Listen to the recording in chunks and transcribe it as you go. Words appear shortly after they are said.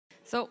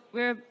So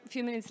we're a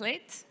few minutes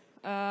late.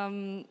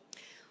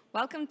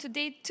 Welcome to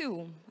day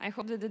 2. I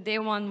hope that the day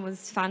 1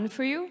 was fun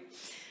for you.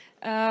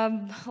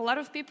 A lot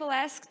of people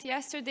asked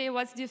yesterday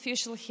what's the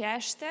official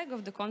hashtag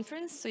of the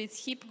conference. So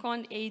it's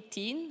Heapcon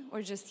 18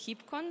 or just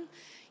Heapcon.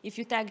 If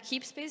you tag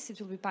Heapspace, it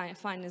will be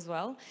fine as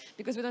well,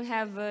 because we don't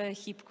have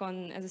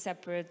Heapcon as a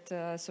separate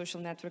social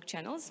network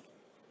channels.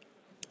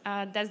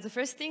 That's the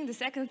first thing. The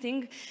second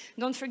thing,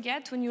 don't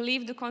forget when you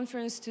leave the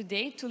conference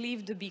today to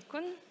leave the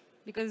beacon,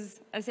 because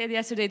I said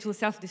yesterday it will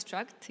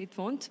self-destruct. It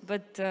won't,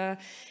 but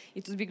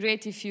it would be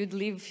great if you'd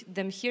leave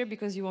them here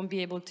because you won't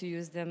be able to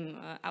use them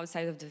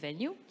outside of the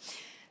venue.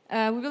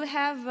 We will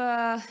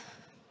have,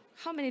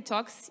 how many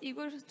talks,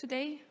 Igor,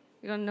 today?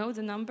 We don't know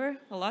the number,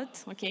 a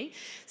lot, okay.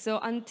 So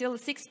until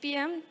 6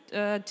 p.m.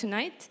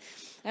 Tonight,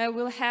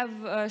 we'll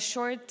have a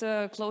short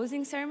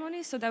closing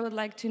ceremony, so I would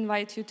like to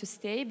invite you to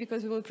stay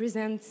because we will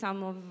present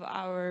some of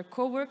our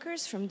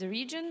co-workers from the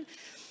region.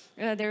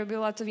 There will be a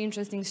lot of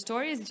interesting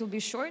stories. It will be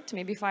short,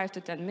 maybe 5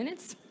 to 10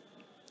 minutes.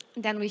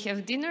 Then we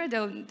have dinner,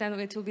 then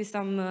it will be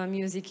some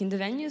music in the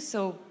venue,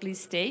 so please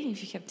stay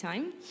if you have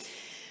time.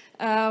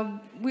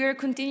 We are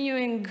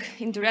continuing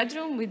in the Red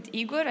Room with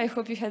Igor. I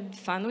hope you had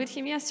fun with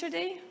him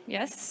yesterday.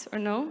 Yes or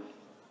no?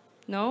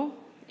 No?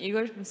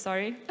 Igor, I'm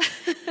sorry.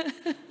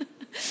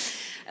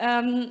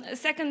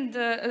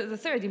 The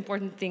third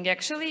important thing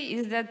actually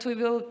is that we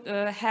will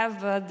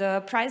have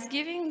the prize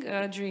giving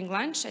during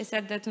lunch. I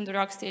said that on the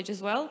rock stage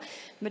as well.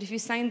 But if you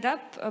signed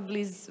up,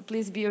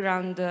 please be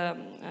around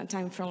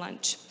time for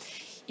lunch.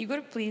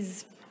 Igor,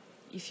 please,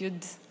 if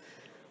you'd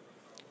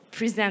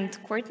present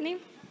Courtney.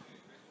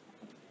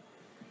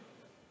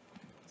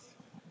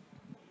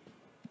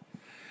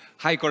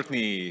 Hi,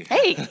 Courtney.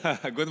 Hey.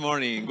 Good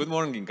morning. Good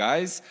morning,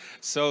 guys.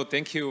 So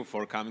thank you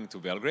for coming to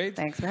Belgrade.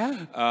 Thanks for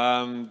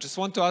having me. Just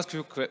want to ask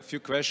you a few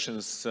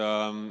questions.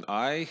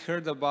 I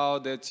heard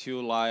about that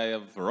you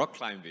love rock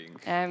climbing.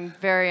 I'm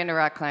very into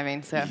rock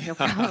climbing, so you'll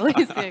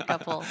probably see a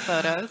couple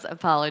photos.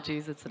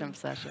 Apologies, it's an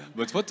obsession.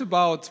 But what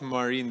about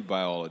marine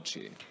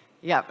biology?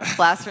 Yeah,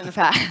 blast from the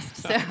past.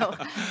 So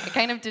I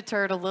kind of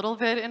deterred a little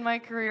bit in my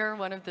career.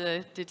 One of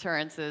the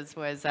deterrences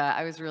was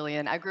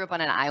I grew up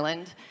on an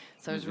island,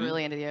 so I was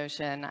really into the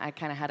ocean. I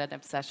kind of had an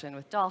obsession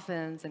with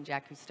dolphins and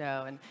Jacques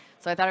Cousteau, and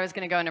so I thought I was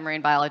going to go into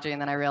marine biology,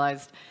 and then I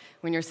realized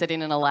when you're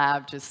sitting in a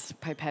lab just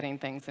pipetting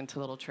things into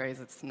little trays,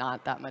 it's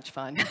not that much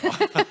fun.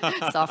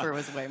 Software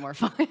was way more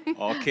fun.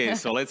 Okay,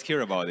 so let's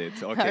hear about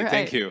it. Okay, right.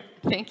 Thank you.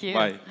 Thank you.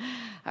 Bye.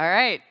 All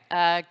right.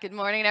 Good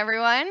morning,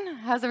 everyone.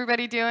 How's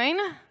everybody doing?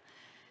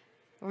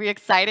 Are we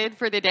excited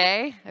for the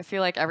day? I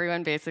feel like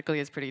everyone basically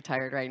is pretty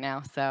tired right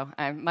now, so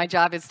my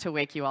job is to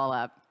wake you all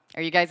up.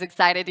 Are you guys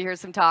excited to hear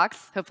some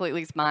talks? Hopefully at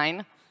least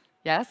mine.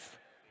 Yes?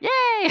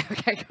 Yay!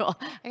 Okay, cool.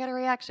 I got a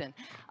reaction.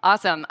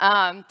 Awesome.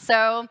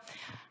 So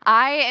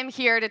I am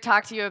here to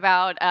talk to you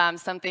about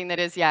something that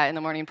is, in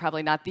the morning,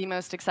 probably not the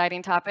most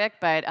exciting topic,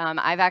 but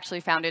I've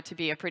actually found it to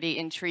be a pretty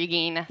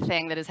intriguing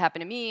thing that has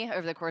happened to me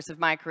over the course of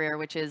my career,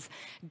 which is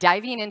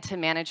diving into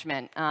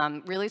management.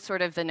 Really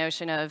sort of the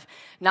notion of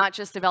not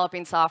just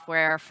developing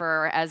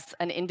software as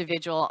an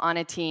individual on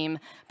a team,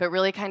 but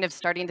really kind of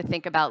starting to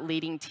think about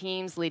leading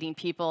teams, leading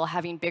people,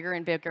 having bigger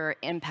and bigger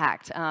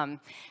impact.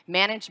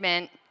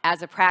 Management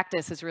as a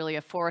practice is really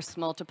a force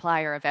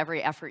multiplier of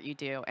every effort you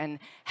do, and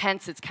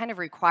hence it's kind of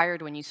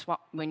required when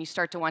you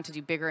start to want to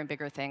do bigger and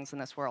bigger things in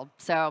this world.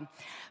 So I'm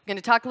going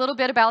to talk a little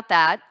bit about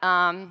that,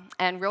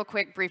 and real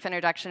quick, brief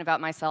introduction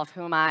about myself.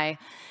 Who am I?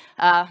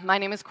 My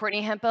name is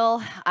Courtney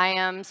Hemphill. I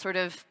am sort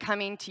of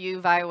coming to you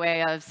via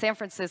way of San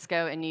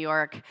Francisco and New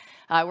York.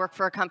 I work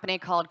for a company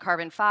called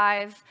Carbon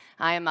 5.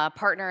 I am a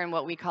partner in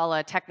what we call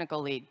a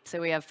technical lead. So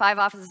we have 5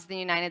 offices in the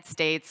United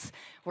States.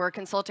 We're a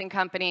consulting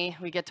company.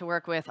 We get to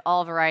work with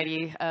all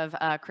variety of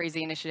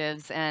crazy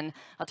initiatives, and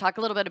I'll talk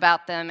a little bit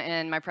about them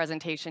in my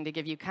presentation to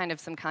give you kind of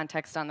some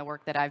context on the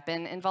work that I've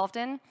been involved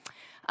in.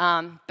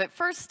 But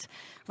first,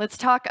 let's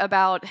talk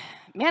about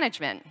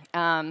management.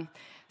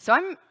 So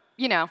I'm,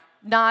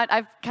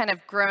 I've kind of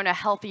grown a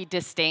healthy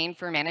disdain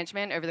for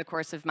management over the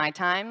course of my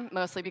time,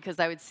 mostly because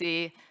I would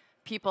see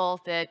people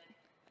that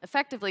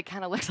effectively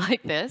kind of looked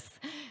like this.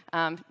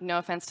 No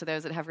offense to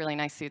those that have really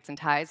nice suits and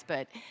ties,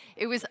 but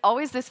it was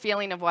always this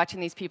feeling of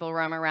watching these people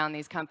roam around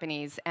these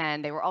companies,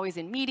 and they were always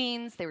in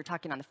meetings, they were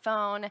talking on the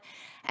phone,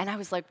 and I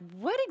was like,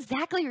 what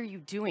exactly are you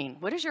doing?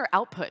 What is your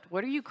output?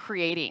 What are you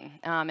creating?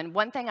 And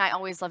one thing I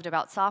always loved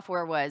about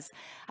software was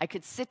I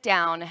could sit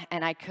down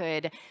and I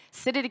could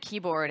sit at a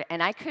keyboard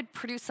and I could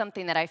produce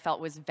something that I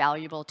felt was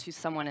valuable to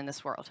someone in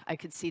this world. I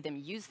could see them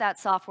use that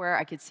software,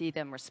 I could see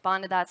them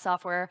respond to that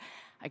software,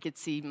 I could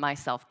see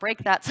myself break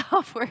that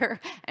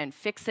software and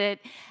fix it,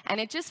 and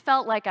it just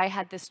felt like I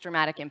had this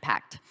dramatic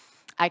impact.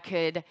 I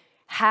could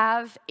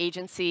have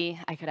agency,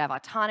 I could have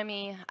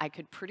autonomy, I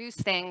could produce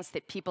things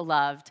that people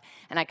loved,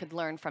 and I could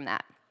learn from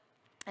that.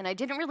 And I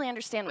didn't really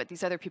understand what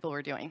these other people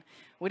were doing.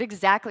 What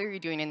exactly are you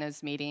doing in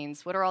those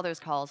meetings? What are all those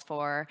calls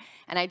for?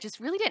 And I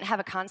just really didn't have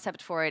a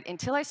concept for it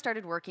until I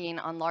started working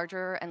on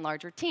larger and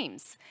larger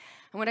teams.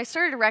 And what I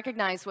started to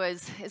recognize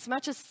was, as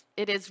much as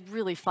it is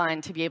really fun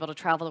to be able to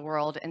travel the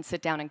world and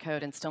sit down and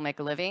code and still make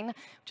a living,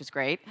 which is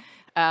great,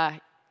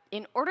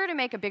 in order to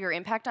make a bigger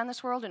impact on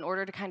this world, in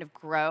order to kind of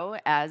grow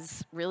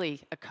as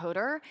really a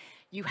coder,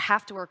 you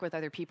have to work with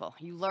other people.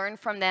 You learn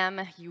from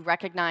them. You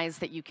recognize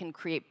that you can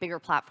create bigger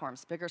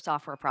platforms, bigger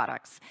software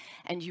products.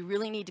 And you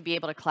really need to be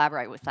able to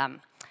collaborate with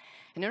them.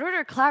 And in order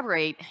to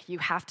collaborate, you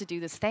have to do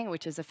this thing,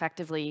 which is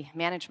effectively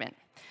management.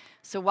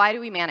 So why do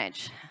we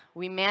manage?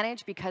 We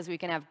manage because we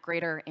can have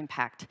greater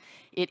impact.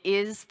 It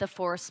is the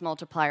force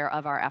multiplier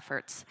of our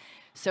efforts.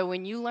 So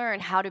when you learn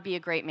how to be a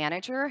great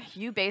manager,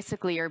 you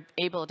basically are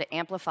able to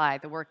amplify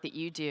the work that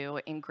you do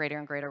in greater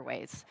and greater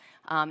ways.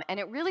 And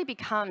it really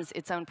becomes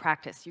its own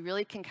practice. You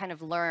really can kind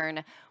of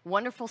learn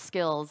wonderful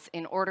skills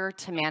in order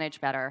to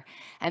manage better.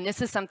 And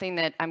this is something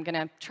that I'm going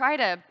to try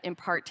to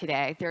impart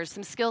today. There's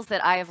some skills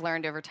that I have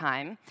learned over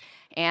time,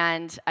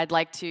 and I'd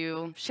like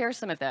to share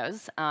some of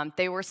those.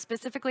 They were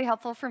specifically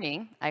helpful for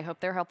me. I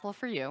hope they're helpful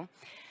for you.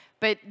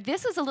 But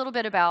this is a little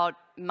bit about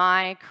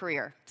my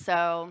career.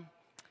 So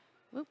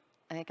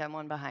I think I'm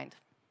one behind.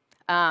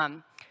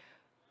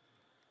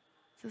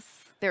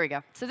 There we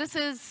go. So this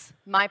is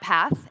my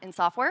path in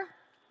software.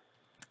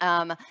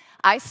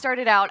 I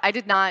started out, I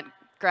did not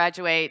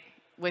graduate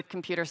with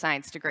computer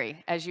science degree.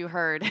 As you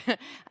heard,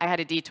 I had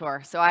a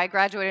detour. So I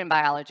graduated in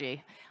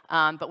biology.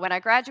 But when I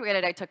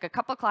graduated, I took a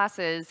couple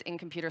classes in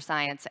computer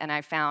science, and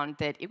I found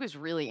that it was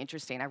really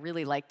interesting. I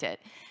really liked it.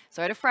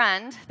 So I had a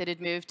friend that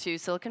had moved to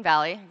Silicon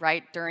Valley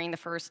right during the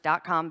first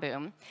dot-com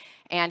boom,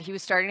 and he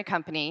was starting a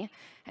company,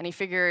 and he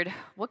figured,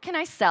 what can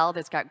I sell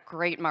that's got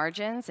great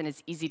margins and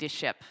is easy to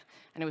ship?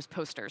 And it was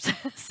posters.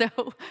 So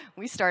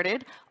we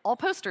started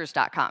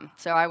allposters.com.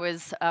 So I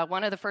was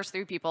one of the first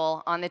 3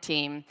 people on the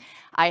team.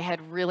 I had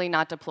really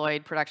not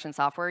deployed production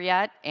software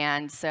yet,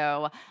 and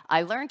so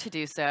I learned to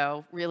do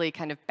so really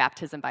kind of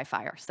baptism by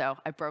fire. So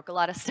I broke a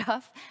lot of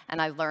stuff, and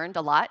I learned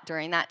a lot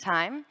during that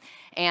time.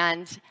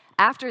 And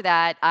after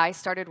that, I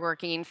started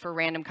working for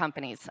random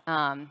companies.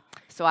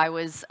 So I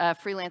was a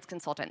freelance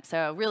consultant,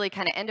 so really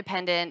kind of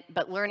independent,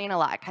 but learning a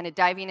lot, kind of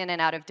diving in and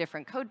out of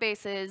different code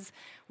bases,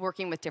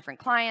 working with different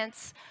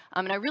clients.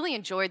 And I really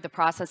enjoyed the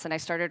process, and I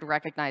started to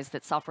recognize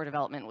that software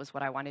development was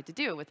what I wanted to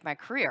do with my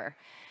career.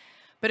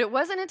 But it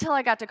wasn't until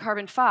I got to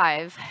Carbon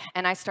 5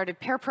 and I started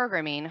pair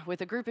programming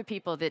with a group of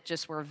people that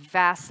just were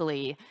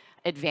vastly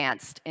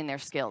advanced in their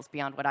skills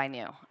beyond what I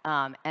knew.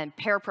 And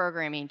pair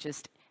programming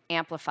just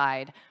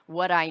amplified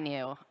what I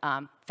knew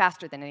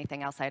faster than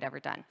anything else I'd ever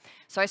done.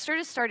 So I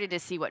started to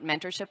see what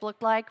mentorship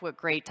looked like, what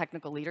great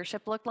technical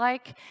leadership looked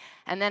like,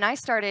 and then I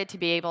started to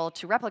be able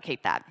to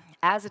replicate that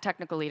as a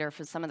technical leader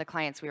for some of the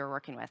clients we were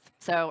working with.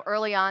 So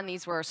early on,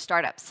 these were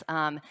startups.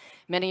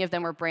 Many of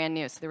them were brand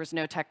new, so there was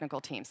no technical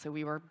team, so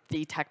we were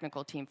the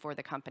technical team for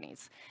the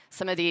companies.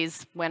 Some of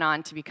these went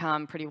on to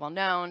become pretty well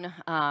known.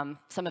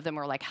 Some of them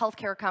were like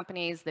healthcare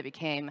companies that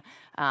became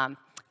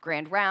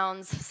grand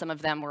rounds. Some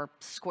of them were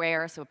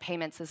Square, so a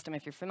payment system,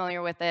 if you're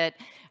familiar with it.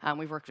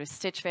 We've worked with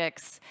Stitch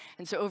Fix.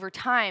 And so over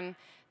time,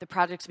 the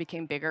projects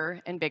became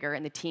bigger and bigger,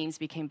 and the teams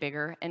became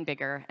bigger and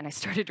bigger, and I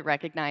started to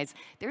recognize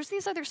there's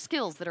these other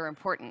skills that are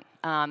important.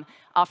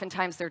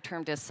 Oftentimes, they're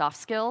termed as soft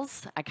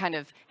skills. I kind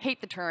of hate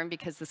the term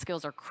because the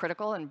skills are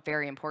critical and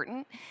very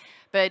important.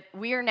 But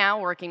we are now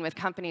working with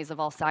companies of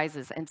all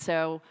sizes. And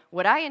so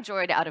what I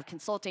enjoyed out of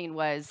consulting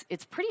was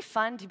it's pretty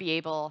fun to be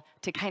able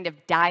to kind of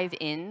dive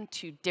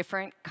into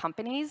different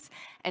companies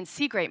and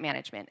see great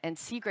management and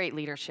see great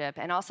leadership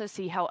and also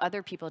see how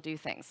other people do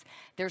things.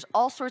 There's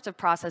all sorts of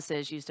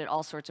processes used at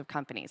all sorts of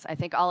companies. I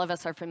think all of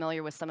us are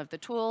familiar with some of the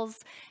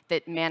tools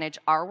that manage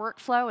our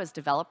workflow as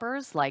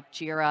developers, like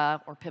Jira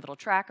or Pivotal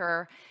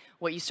Tracker.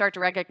 What you start to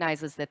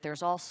recognize is that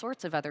there's all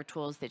sorts of other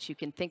tools that you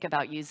can think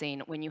about using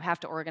when you have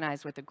to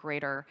organize with a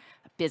greater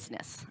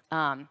business.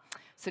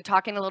 So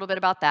talking a little bit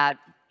about that.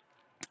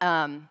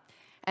 And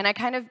I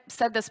kind of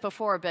said this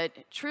before, but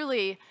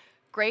truly,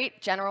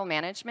 great general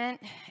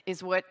management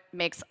is what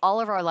makes all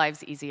of our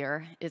lives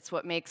easier. It's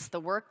what makes the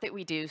work that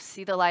we do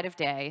see the light of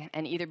day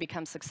and either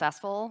become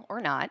successful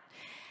or not.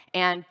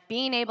 And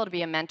being able to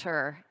be a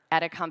mentor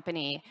at a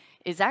company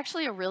is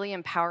actually a really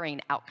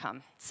empowering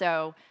outcome.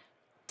 So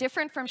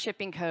different from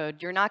shipping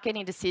code, you're not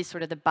getting to see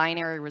sort of the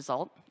binary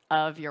result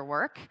of your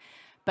work,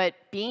 but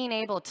being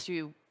able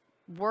to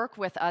work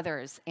with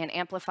others and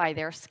amplify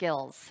their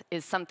skills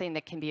is something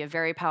that can be a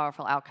very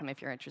powerful outcome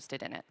if you're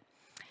interested in it.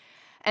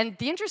 And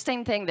the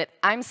interesting thing that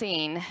I'm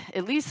seeing,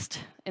 at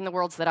least in the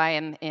worlds that I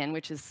am in,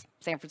 which is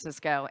San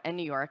Francisco and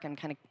New York, and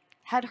kind of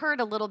had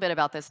heard a little bit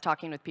about this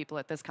talking with people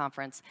at this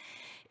conference,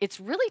 it's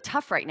really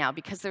tough right now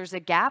because there's a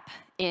gap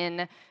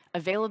in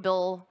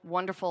available,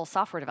 wonderful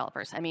software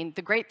developers. I mean,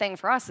 the great thing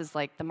for us is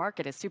like the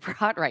market is super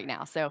hot right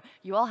now. So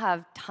you all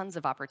have tons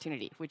of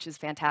opportunity, which is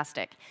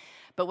fantastic.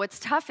 But what's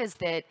tough is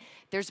that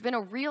there's been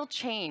a real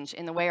change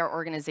in the way our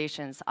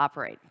organizations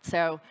operate.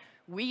 So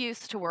we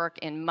used to work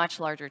in much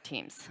larger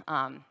teams.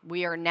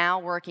 We are now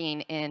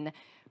working in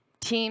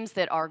teams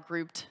that are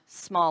grouped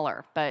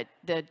smaller, but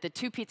the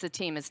two-pizza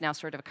team is now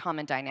sort of a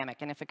common dynamic.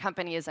 And if a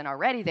company isn't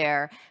already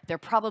there, they're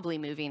probably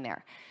moving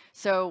there.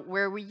 So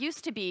where we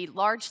used to be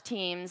large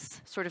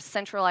teams, sort of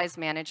centralized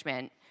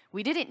management,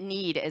 we didn't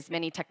need as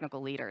many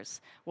technical leaders.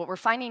 What we're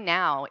finding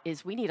now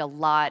is we need a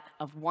lot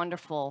of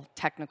wonderful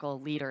technical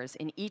leaders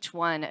in each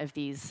one of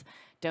these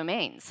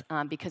domains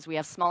because we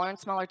have smaller and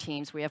smaller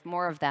teams, we have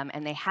more of them,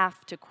 and they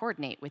have to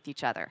coordinate with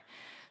each other.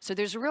 So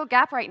there's a real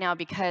gap right now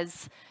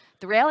because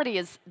the reality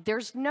is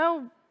there's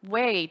no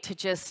way to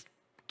just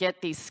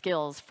get these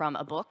skills from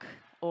a book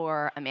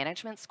or a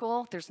management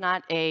school. There's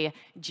not a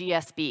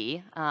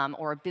GSB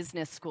or a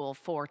business school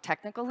for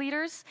technical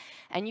leaders.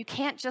 And you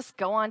can't just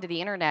go onto the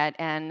internet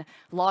and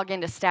log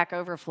into Stack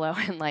Overflow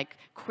and like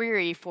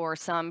query for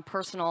some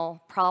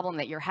personal problem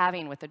that you're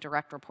having with a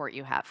direct report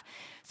you have.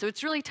 So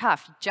it's really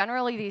tough.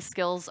 Generally, these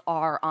skills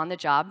are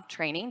on-the-job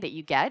training that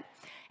you get.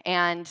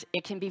 And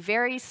it can be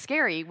very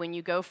scary when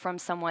you go from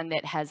someone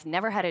that has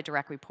never had a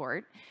direct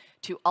report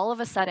to all of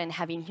a sudden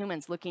having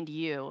humans looking to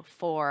you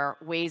for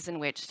ways in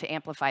which to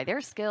amplify their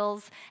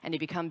skills and to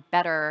become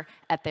better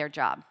at their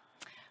job.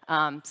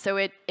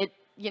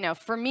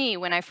 For me,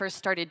 when I first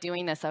started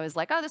doing this, I was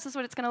like, oh, this is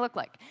what it's going to look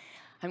like.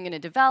 I'm going to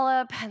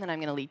develop, and then I'm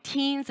going to lead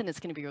teams, and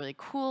it's going to be really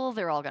cool.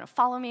 They're all going to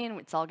follow me, and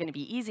it's all going to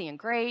be easy and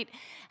great.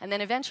 And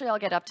then eventually I'll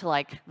get up to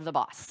like the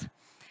boss.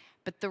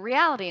 But the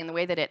reality and the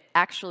way that it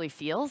actually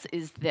feels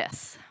is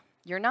this.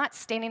 You're not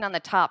standing on the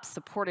top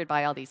supported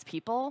by all these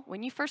people.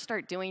 When you first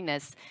start doing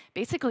this,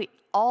 basically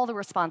all the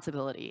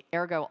responsibility,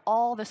 ergo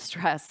all the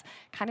stress,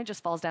 kind of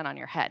just falls down on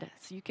your head.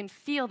 So you can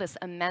feel this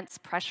immense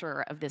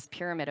pressure of this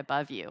pyramid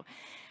above you.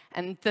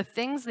 And the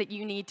things that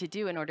you need to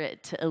do in order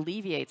to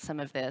alleviate some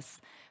of this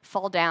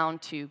fall down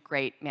to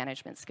great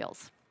management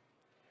skills.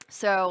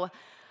 So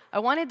I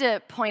wanted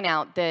to point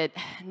out that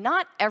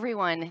not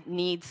everyone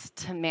needs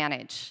to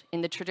manage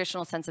in the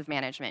traditional sense of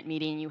management,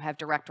 meaning you have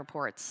direct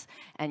reports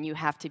and you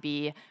have to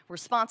be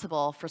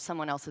responsible for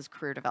someone else's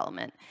career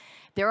development.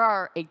 There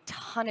are a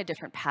ton of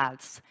different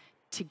paths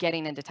to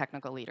getting into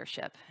technical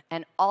leadership,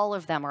 and all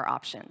of them are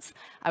options.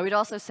 I would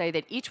also say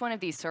that each one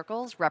of these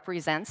circles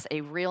represents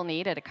a real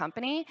need at a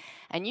company,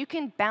 and you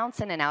can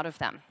bounce in and out of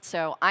them.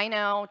 So I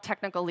know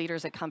technical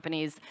leaders at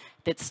companies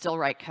that still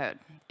write code.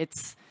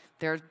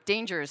 There are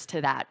dangers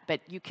to that,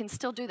 but you can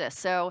still do this.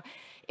 So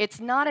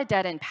it's not a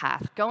dead-end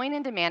path. Going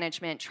into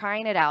management,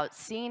 trying it out,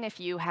 seeing if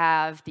you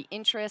have the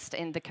interest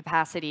and the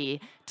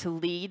capacity to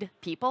lead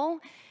people,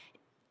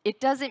 it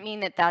doesn't mean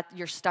that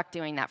you're stuck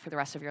doing that for the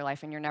rest of your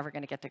life and you're never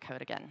going to get to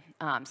code again.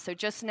 So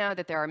just know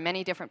that there are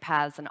many different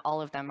paths and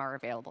all of them are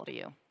available to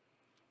you. And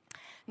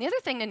the other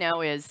thing to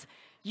know is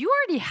you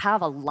already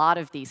have a lot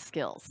of these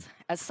skills.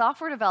 As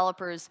software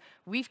developers,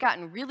 we've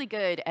gotten really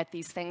good at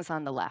these things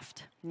on the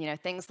left.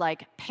 Things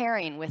like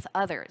pairing with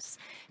others,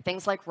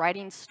 things like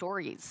writing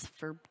stories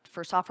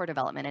for software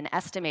development and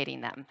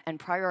estimating them and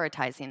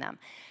prioritizing them.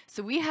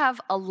 So we have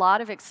a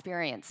lot of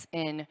experience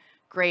in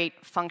great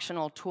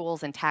functional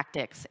tools and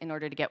tactics in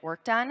order to get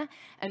work done,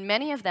 and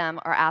many of them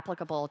are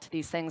applicable to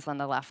these things on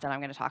the left that I'm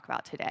going to talk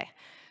about today.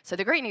 So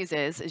the great news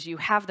is you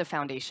have the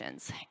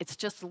foundations. It's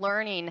just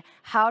learning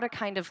how to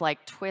kind of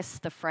like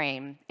twist the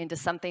frame into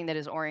something that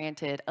is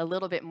oriented a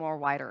little bit more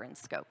wider in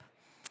scope.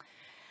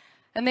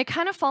 And they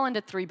kind of fall into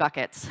three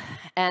buckets.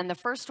 And the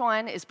first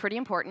one is pretty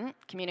important,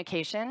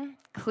 communication.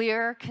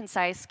 Clear,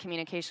 concise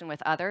communication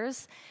with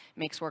others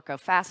makes work go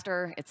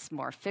faster, it's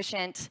more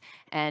efficient,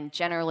 and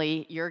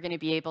generally you're going to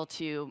be able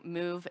to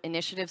move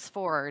initiatives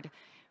forward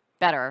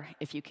better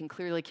if you can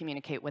clearly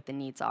communicate what the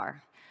needs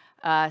are.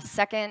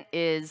 Second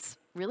is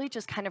really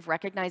just kind of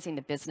recognizing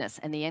the business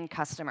and the end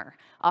customer.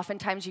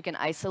 Oftentimes you can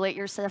isolate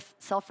yourself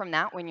from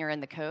that when you're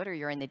in the code or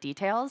you're in the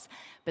details,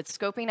 but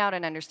scoping out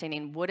and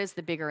understanding what is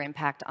the bigger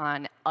impact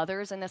on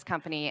others in this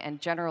company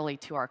and generally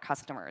to our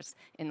customers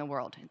in the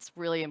world. It's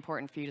really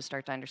important for you to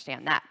start to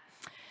understand that.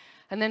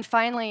 And then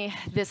finally,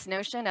 this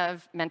notion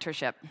of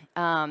mentorship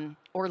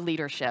or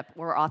leadership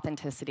or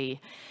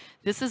authenticity.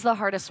 This is the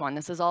hardest one.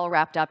 This is all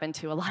wrapped up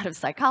into a lot of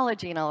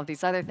psychology and all of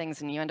these other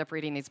things, and you end up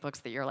reading these books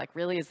that you're like,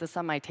 really, is this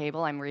on my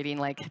table? I'm reading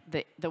like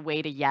the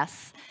way to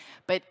yes.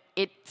 But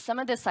some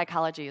of this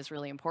psychology is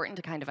really important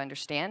to kind of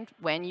understand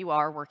when you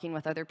are working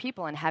with other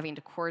people and having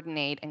to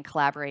coordinate and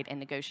collaborate and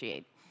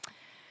negotiate.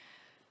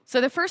 So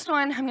the first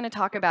one I'm going to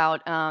talk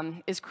about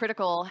is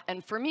critical,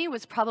 and for me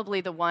was probably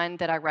the one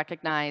that I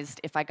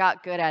recognized if I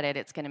got good at it,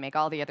 it's going to make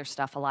all the other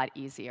stuff a lot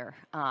easier.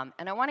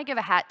 And I want to give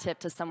a hat tip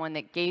to someone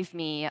that gave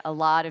me a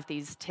lot of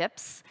these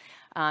tips.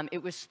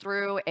 It was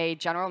through a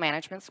general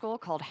management school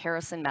called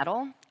Harrison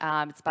Metal.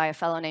 It's by a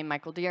fellow named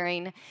Michael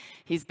Deering.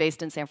 He's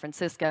based in San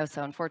Francisco,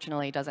 so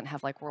unfortunately he doesn't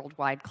have like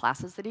worldwide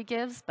classes that he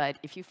gives. But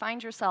if you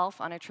find yourself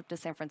on a trip to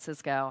San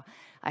Francisco,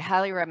 I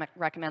highly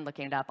recommend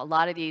looking it up. A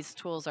lot of these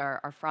tools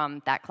are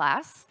from that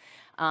class.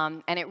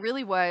 And it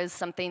really was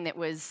something that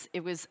was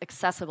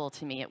accessible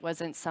to me. It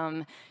wasn't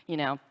some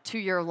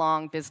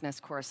 2-year-long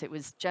business course. It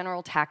was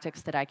general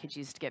tactics that I could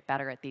use to get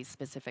better at these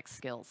specific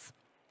skills.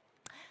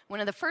 One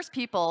of the first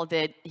people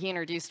that he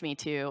introduced me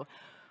to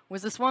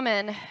was this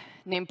woman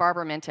named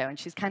Barbara Minto, and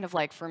she's kind of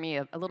like, for me,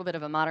 a little bit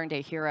of a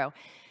modern-day hero.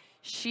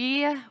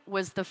 She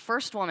was the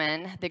first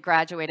woman that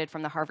graduated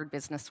from the Harvard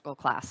Business School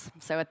class.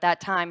 So at that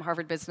time,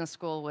 Harvard Business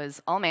School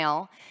was all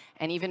male,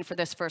 and even for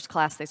this first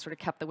class, they sort of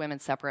kept the women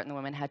separate, and the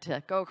women had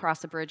to go across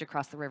the bridge,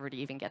 across the river to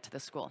even get to the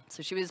school.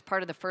 So she was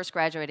part of the first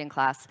graduating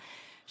class.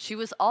 She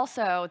was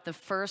also the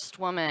first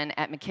woman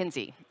at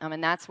McKinsey,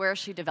 and that's where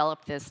she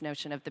developed this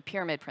notion of the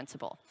pyramid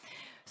principle.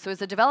 So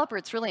as a developer,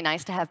 it's really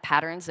nice to have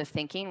patterns of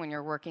thinking when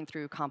you're working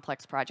through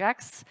complex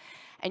projects.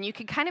 And you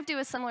can kind of do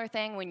a similar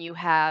thing when you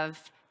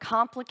have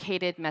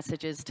complicated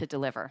messages to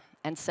deliver.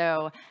 And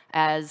so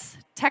as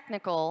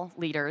technical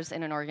leaders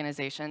in an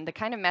organization, the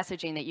kind of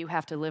messaging that you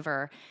have to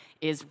deliver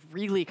is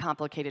really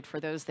complicated for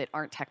those that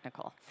aren't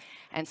technical.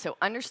 And so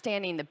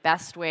understanding the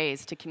best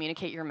ways to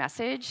communicate your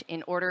message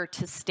in order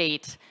to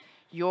state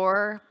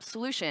your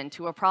solution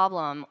to a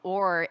problem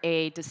or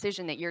a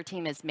decision that your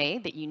team has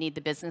made that you need the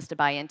business to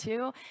buy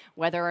into,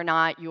 whether or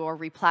not you're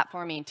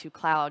replatforming to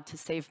cloud to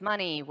save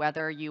money,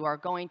 whether you are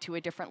going to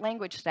a different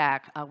language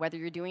stack, whether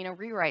you're doing a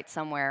rewrite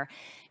somewhere,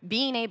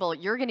 being able,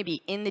 you're going to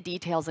be in the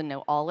details and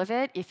know all of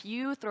it. If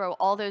you throw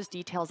all those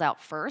details out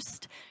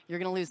first, you're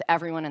going to lose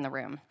everyone in the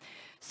room.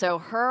 So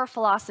her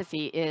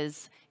philosophy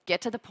is get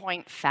to the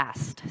point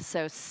fast.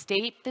 So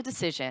state the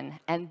decision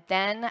and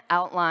then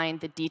outline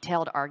the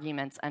detailed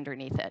arguments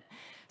underneath it.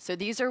 So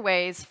these are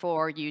ways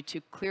for you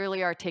to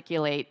clearly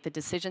articulate the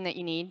decision that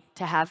you need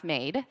to have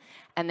made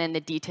and then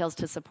the details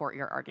to support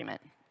your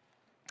argument.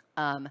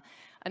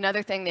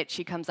 Another thing that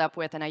she comes up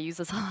with, and I use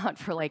this a lot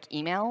for like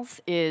emails,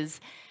 is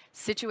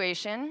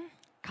situation,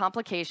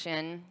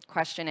 complication,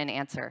 question, and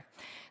answer.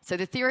 So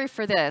the theory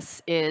for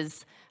this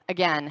is,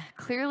 again,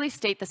 clearly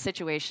state the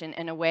situation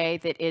in a way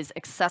that is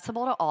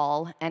accessible to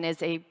all and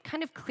is a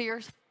kind of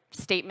clear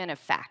statement of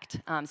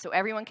fact. So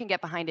everyone can get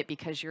behind it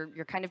because you're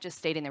kind of just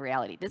stating the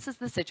reality. This is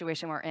the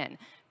situation we're in.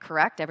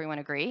 Correct? Everyone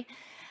agree?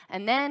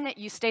 And then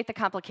you state the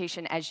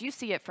complication as you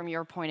see it from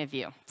your point of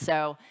view.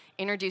 So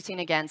introducing,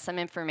 again, some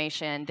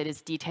information that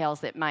is details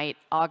that might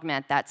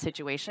augment that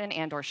situation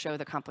and or show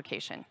the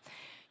complication.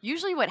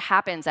 Usually what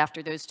happens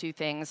after those two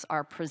things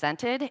are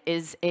presented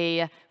is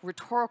a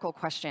rhetorical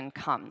question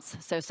comes.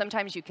 So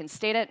sometimes you can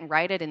state it and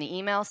write it in the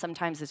email.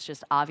 Sometimes it's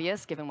just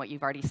obvious given what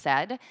you've already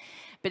said.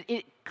 But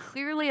it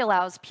clearly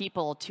allows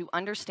people to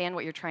understand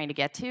what you're trying to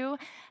get to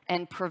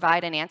and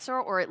provide an answer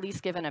or at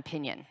least give an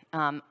opinion.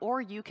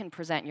 Or you can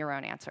present your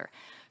own answer.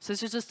 So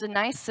this is just a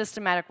nice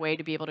systematic way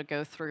to be able to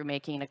go through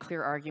making a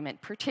clear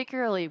argument,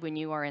 particularly when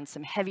you are in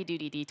some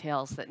heavy-duty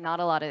details that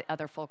not a lot of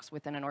other folks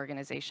within an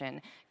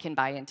organization can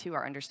buy into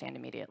or understand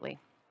immediately.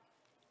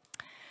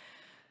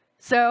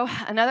 So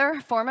another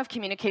form of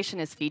communication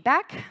is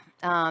feedback.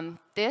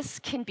 This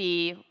can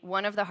be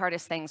one of the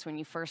hardest things when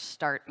you first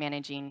start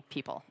managing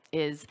people,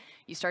 is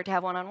you start to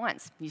have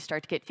one-on-ones. You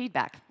start to get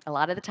feedback. A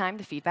lot of the time,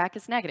 the feedback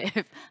is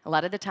negative. A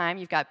lot of the time,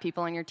 you've got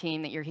people on your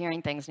team that you're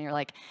hearing things, and you're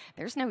like,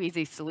 there's no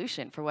easy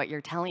solution for what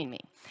you're telling me.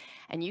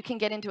 And you can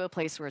get into a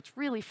place where it's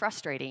really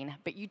frustrating,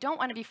 but you don't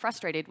want to be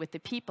frustrated with the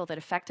people that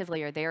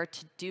effectively are there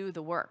to do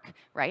the work,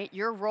 right?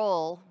 Your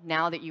role,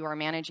 now that you are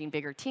managing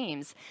bigger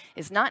teams,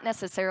 is not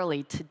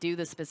necessarily to do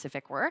the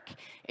specific work.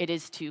 It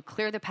is to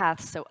clear the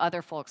path so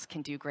other folks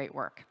can do great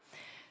work.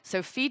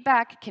 So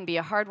feedback can be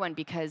a hard one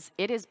because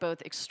it is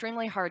both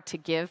extremely hard to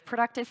give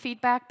productive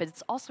feedback, but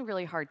it's also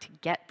really hard to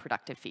get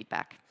productive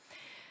feedback.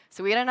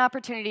 So we had an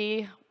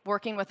opportunity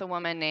working with a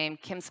woman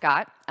named Kim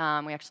Scott.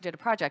 We actually did a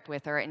project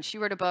with her, and she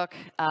wrote a book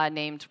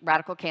named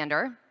Radical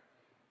Candor,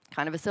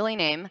 kind of a silly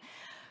name.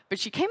 But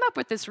she came up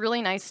with this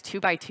really nice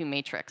 2x2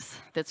 matrix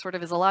that sort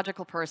of, as a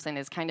logical person,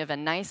 is kind of a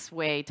nice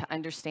way to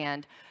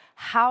understand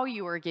how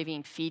you are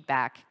giving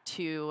feedback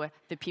to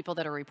the people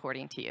that are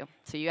reporting to you.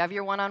 So you have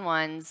your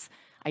one-on-ones.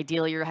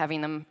 Ideally, you're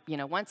having them,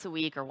 once a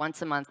week or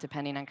once a month,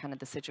 depending on kind of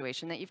the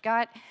situation that you've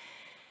got.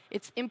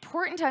 It's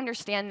important to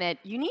understand that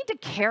you need to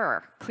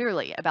care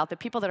clearly about the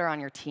people that are on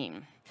your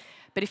team.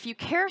 But if you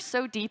care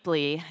so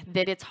deeply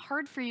that it's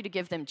hard for you to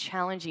give them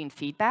challenging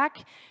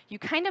feedback, you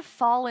kind of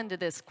fall into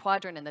this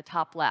quadrant in the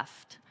top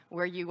left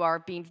where you are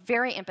being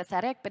very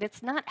empathetic, but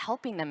it's not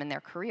helping them in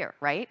their career,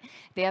 right?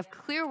 They have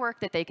clear work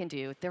that they can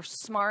do. They're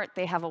smart.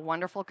 They have a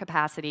wonderful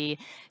capacity.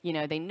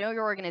 They know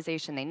your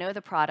organization. They know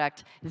the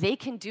product. They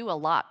can do a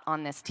lot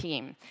on this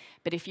team.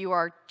 But if you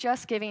are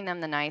just giving them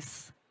the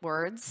nice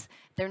words,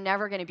 they're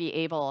never going to be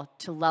able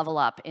to level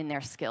up in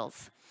their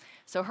skills.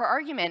 So her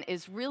argument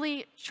is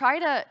really try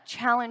to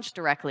challenge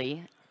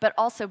directly, but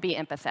also be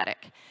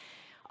empathetic.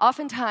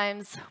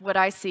 Oftentimes, what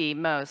I see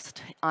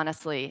most,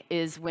 honestly,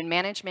 is when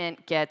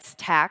management gets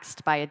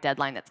taxed by a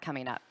deadline that's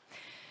coming up.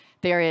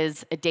 There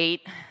is a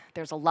date,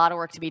 there's a lot of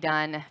work to be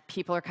done,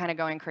 people are kind of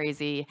going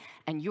crazy,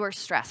 and you are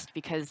stressed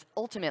because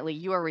ultimately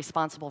you are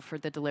responsible for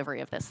the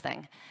delivery of this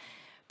thing.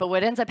 But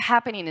what ends up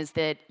happening is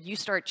that you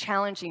start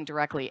challenging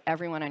directly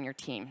everyone on your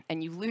team,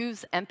 and you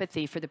lose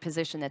empathy for the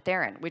position that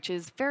they're in, which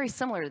is very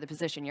similar to the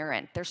position you're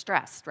in. They're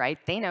stressed, right?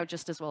 They know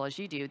just as well as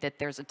you do that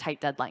there's a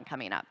tight deadline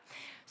coming up.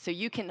 So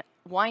you can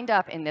wind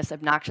up in this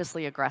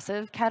obnoxiously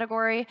aggressive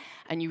category,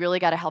 and you really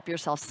got to help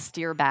yourself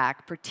steer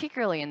back,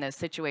 particularly in those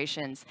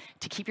situations,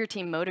 to keep your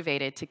team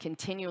motivated to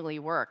continually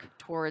work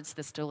towards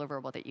this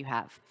deliverable that you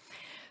have.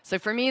 So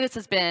for me, this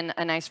has been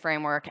a nice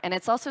framework, and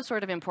it's also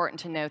sort of important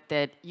to note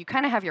that you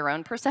kind of have your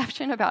own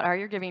perception about how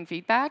you're giving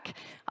feedback.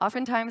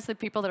 Oftentimes, the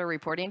people that are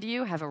reporting to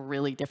you have a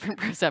really different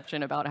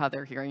perception about how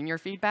they're hearing your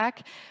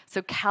feedback.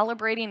 So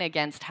calibrating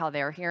against how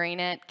they're hearing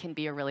it can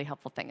be a really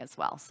helpful thing as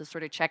well. So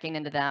sort of checking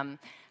into them,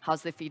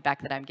 how's the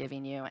feedback that I'm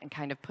giving you, and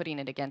kind of putting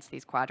it against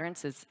these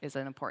quadrants is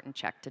an important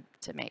check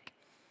to make.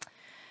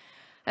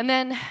 And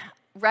then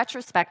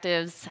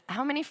retrospectives.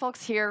 How many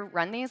folks here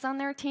run these on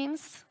their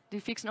teams?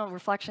 Do fictional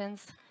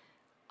reflections?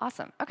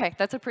 Awesome. OK,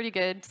 that's a pretty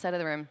good set of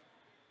the room.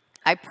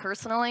 I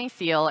personally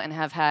feel and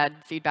have had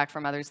feedback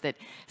from others that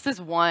this is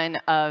one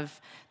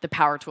of the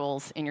power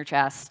tools in your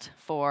chest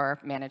for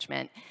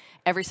management.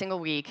 Every single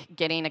week,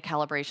 getting a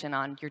calibration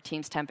on your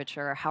team's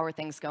temperature, how are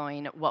things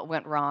going, what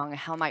went wrong,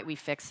 how might we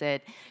fix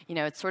it. You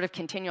know, it's sort of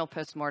continual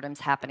postmortems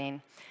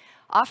happening.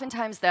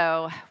 Oftentimes,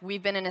 though,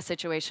 we've been in a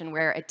situation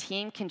where a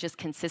team can just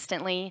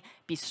consistently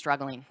be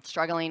struggling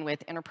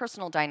with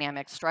interpersonal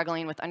dynamics,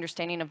 struggling with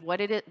understanding of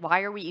what it is,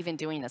 why are we even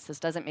doing this?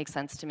 This doesn't make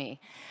sense to me.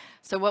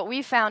 So what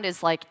we found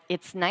is, like,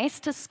 it's nice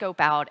to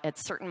scope out at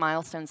certain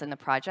milestones in the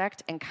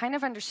project and kind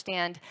of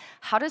understand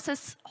how does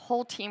this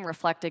whole team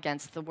reflect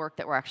against the work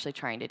that we're actually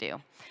trying to do.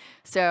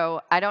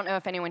 So I don't know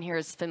if anyone here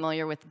is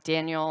familiar with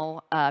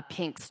Daniel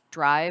Pink's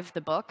Drive,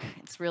 the book.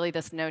 It's really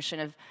this notion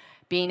of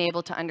being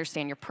able to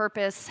understand your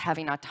purpose,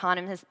 having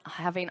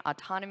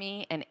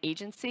autonomy and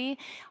agency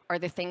are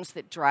the things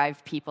that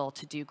drive people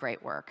to do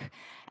great work.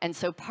 And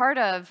so part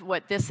of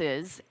what this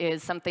is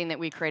something that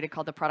we created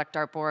called the Product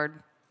Dartboard.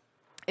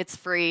 It's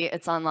free,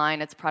 it's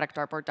online, it's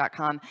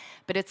productdartboard.com.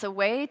 But it's a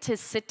way to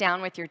sit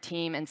down with your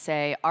team and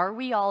say, are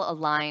we all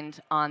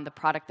aligned on the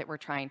product that we're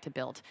trying to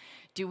build?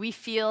 Do we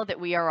feel that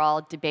we are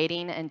all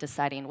debating and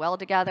deciding well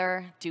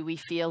together? Do we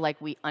feel like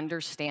we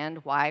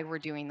understand why we're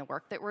doing the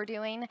work that we're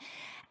doing?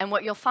 And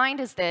what you'll find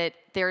is that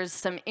there's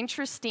some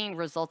interesting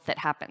results that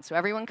happen. So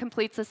everyone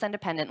completes this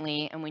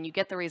independently, and when you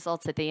get the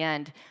results at the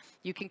end,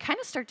 you can kind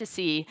of start to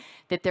see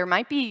that there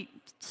might be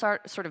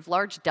sort of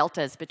large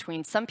deltas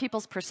between some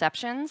people's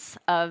perceptions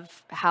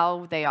of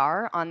how they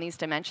are on these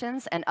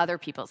dimensions and other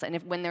people's. And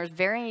when there's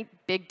very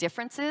big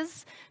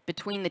differences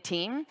between the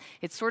team,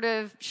 it sort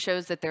of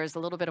shows that there's a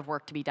little bit of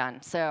work to be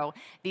done. So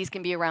these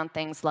can be around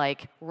things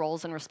like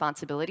roles and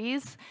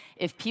responsibilities.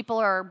 If people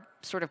are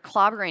sort of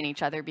clobbering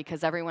each other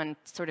because everyone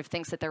sort of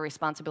thinks that their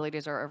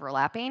responsibilities are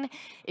overlapping,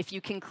 if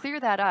you can clear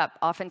that up,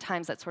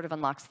 oftentimes that sort of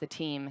unlocks the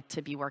team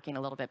to be working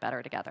a little bit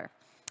better together.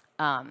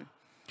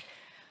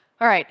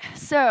 All right,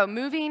 so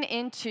moving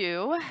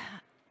into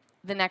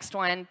the next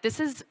one, this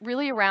is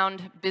really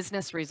around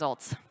business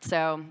results.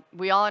 So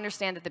we all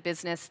understand that the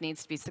business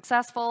needs to be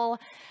successful,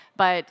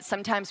 but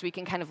sometimes we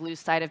can kind of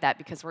lose sight of that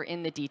because we're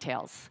in the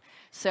details.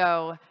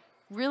 So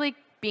really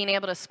being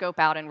able to scope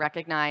out and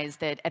recognize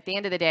that at the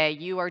end of the day,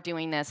 you are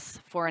doing this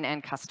for an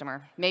end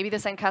customer. Maybe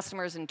this end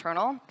customer is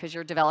internal because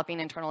you're developing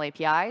internal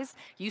APIs.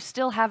 You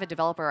still have a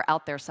developer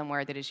out there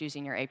somewhere that is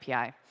using your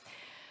API.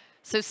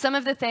 So some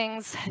of the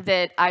things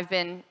that I've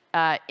been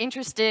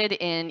interested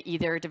in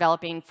either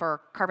developing for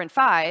Carbon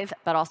 5,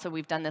 but also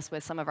we've done this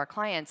with some of our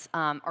clients,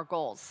 are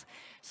goals.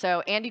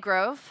 So Andy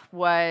Grove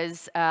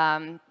was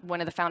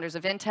one of the founders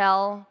of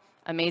Intel.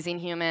 Amazing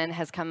human,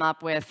 has come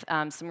up with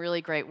some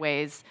really great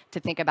ways to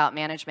think about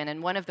management.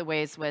 And one of the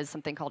ways was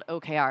something called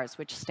OKRs,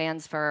 which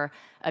stands for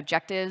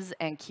Objectives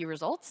and Key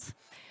Results.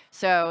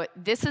 So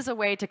this is a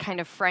way to kind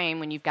of frame,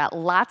 when you've got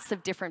lots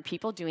of different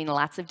people doing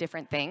lots of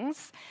different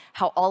things,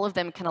 how all of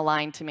them can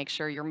align to make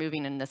sure you're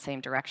moving in the same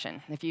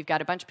direction. If you've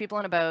got a bunch of people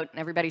on a boat and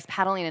everybody's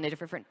paddling in a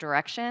different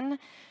direction,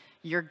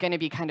 you're going to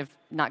be kind of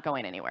not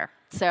going anywhere.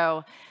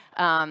 So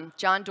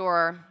John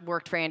Doerr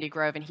worked for Andy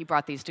Grove, and he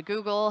brought these to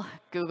Google.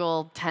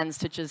 Google tends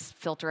to just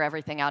filter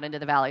everything out into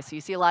the valley. So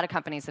you see a lot of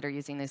companies that are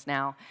using these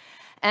now.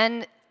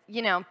 And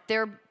you know,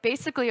 they're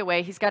basically a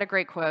way, he's got a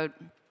great quote,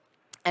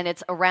 and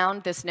it's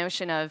around this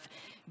notion of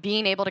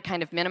being able to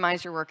kind of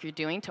minimize your work you're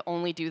doing to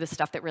only do the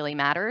stuff that really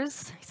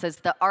matters. He says,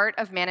 the art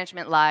of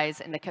management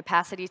lies in the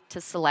capacity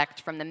to select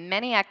from the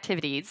many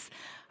activities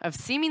of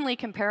seemingly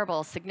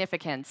comparable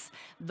significance,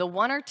 the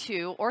one or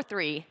two or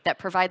three that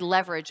provide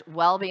leverage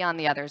well beyond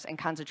the others and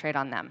concentrate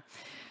on them.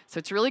 So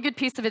it's a really good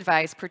piece of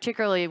advice,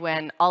 particularly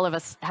when all of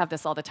us have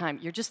this all the time.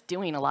 You're just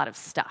doing a lot of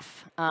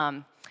stuff.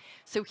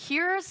 So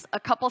here's a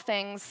couple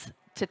things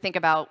to think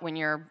about when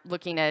you're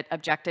looking at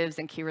objectives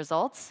and key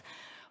results.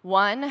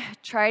 One,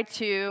 try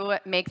to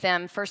make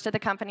them first at the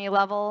company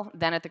level,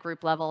 then at the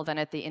group level, then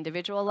at the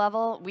individual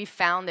level. We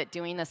found that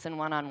doing this in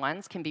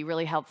one-on-ones can be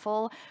really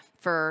helpful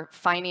for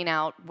finding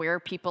out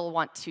where people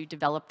want to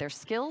develop their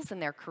skills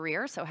in their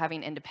career. So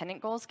having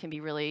independent goals can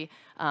be really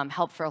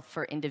helpful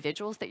for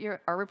individuals that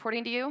are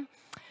reporting to you.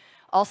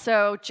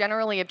 Also,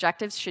 generally,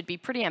 objectives should be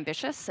pretty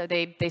ambitious. So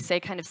they say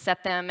kind of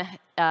set them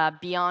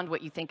beyond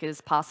what you think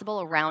is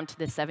possible, around to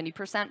the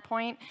 70%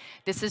 point.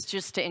 This is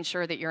just to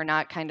ensure that you're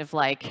not kind of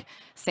like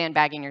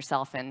sandbagging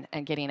yourself and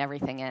getting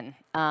everything in.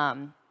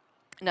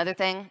 Another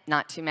thing,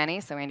 not too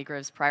many, so Andy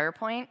Grove's prior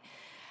point.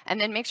 And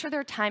then make sure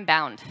they're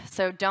time-bound.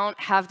 So don't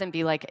have them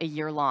be like a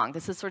year long.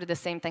 This is sort of the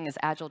same thing as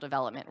agile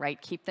development, right?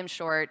 Keep them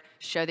short,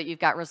 show that you've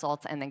got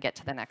results, and then get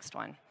to the next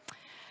one.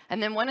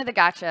 And then one of the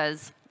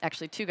gotchas,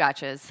 actually two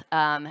gotchas,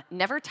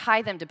 never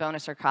tie them to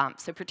bonus or comp.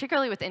 So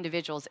particularly with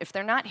individuals, if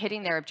they're not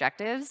hitting their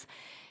objectives,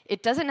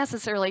 it doesn't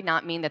necessarily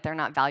not mean that they're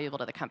not valuable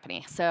to the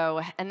company.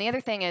 So, and the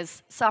other thing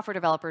is, software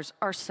developers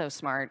are so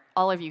smart.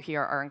 All of you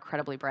here are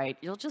incredibly bright.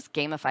 You'll just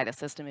gamify the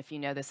system if you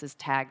know this is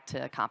tagged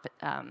to comp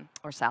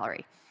or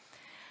salary.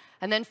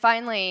 And then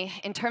finally,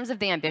 in terms of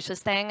the ambitious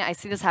thing, I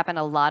see this happen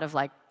a lot of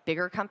like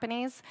bigger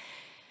companies.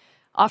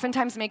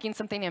 Oftentimes, making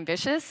something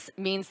ambitious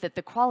means that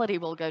the quality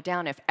will go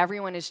down if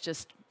everyone is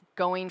just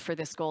going for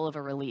this goal of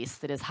a release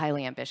that is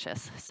highly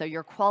ambitious. So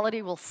your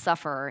quality will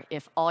suffer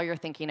if all you're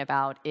thinking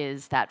about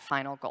is that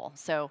final goal.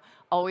 So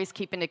always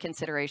keep into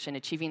consideration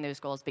achieving those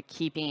goals, but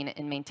keeping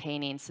and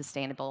maintaining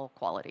sustainable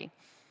quality.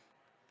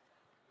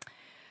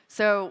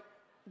 So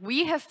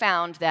we have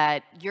found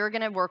that you're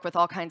going to work with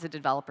all kinds of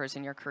developers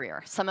in your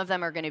career. Some of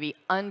them are going to be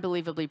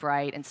unbelievably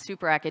bright and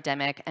super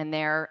academic, and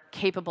they're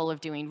capable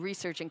of doing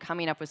research and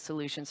coming up with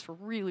solutions for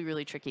really,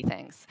 really tricky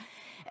things.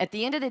 At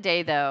the end of the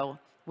day, though,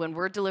 when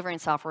we're delivering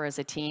software as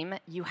a team,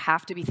 you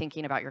have to be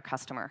thinking about your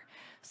customer.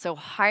 So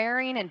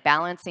hiring and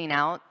balancing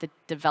out the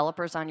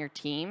developers on your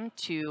team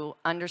to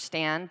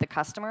understand the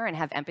customer and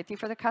have empathy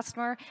for the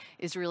customer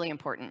is really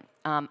important.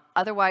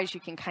 Otherwise, you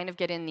can kind of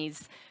get in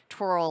these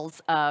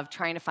twirls of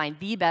trying to find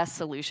the best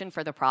solution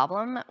for the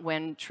problem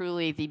when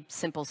truly the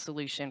simple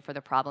solution for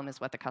the problem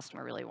is what the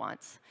customer really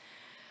wants.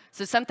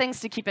 So some things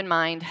to keep in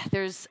mind.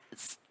 There's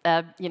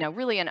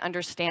really an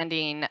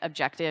understanding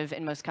objective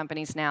in most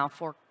companies now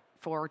for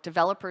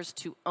developers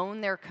to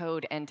own their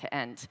code end to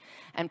end.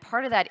 And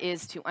part of that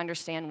is to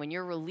understand when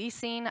you're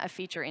releasing a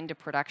feature into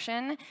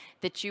production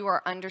that you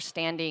are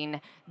understanding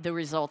the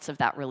results of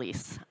that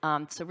release.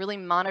 So really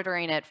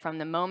monitoring it from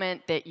the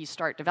moment that you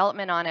start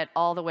development on it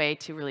all the way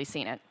to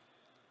releasing it.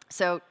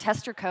 So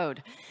test your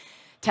code.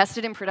 Test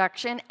it in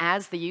production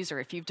as the user.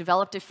 If you've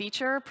developed a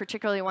feature,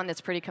 particularly one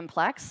that's pretty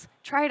complex,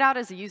 try it out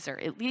as a user.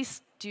 At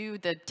least do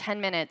the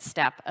 10-minute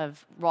step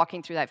of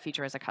walking through that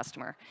feature as a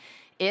customer.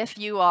 If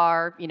you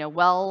are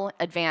well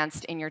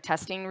advanced in your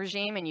testing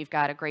regime and you've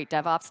got a great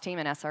DevOps team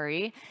and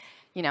SRE,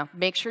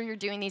 make sure you're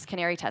doing these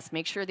canary tests.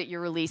 Make sure that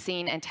you're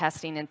releasing and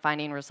testing and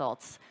finding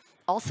results.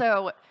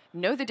 Also,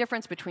 know the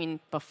difference between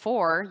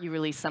before you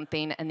release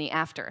something and the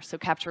after. So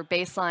capture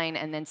baseline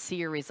and then see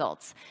your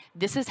results.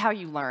 This is how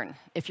you learn.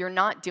 If you're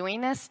not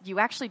doing this, you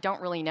actually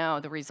don't really know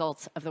the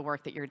results of the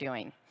work that you're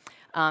doing.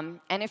 And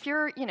if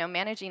you're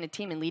managing a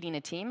team and leading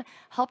a team,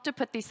 help to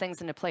put these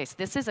things into place.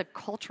 This is a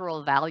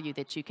cultural value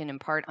that you can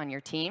impart on your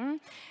team.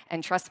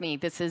 And trust me,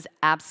 this is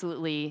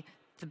absolutely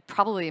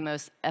probably the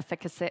most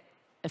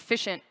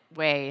efficient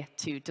way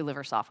to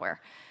deliver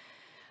software.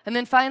 And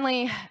then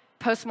finally,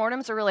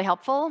 postmortems are really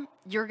helpful.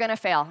 You're going to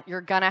fail. You're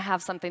going to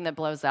have something that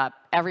blows up.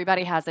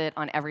 Everybody has it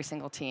on every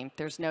single team.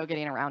 There's no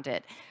getting around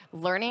it.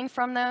 Learning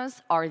from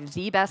those are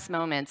the best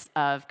moments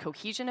of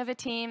cohesion of a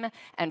team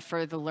and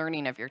for the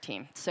learning of your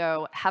team.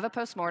 So have a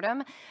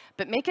postmortem,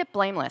 but make it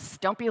blameless.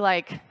 Don't be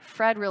like,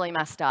 Fred really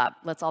messed up.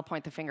 Let's all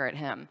point the finger at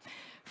him.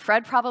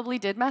 Fred probably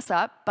did mess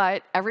up,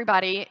 but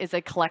everybody is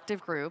a collective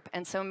group.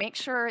 And so make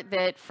sure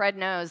that Fred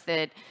knows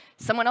that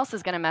someone else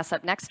is going to mess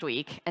up next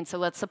week. And so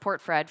let's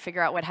support Fred,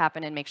 figure out what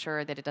happened, and make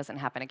sure that it doesn't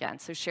happen again.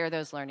 So share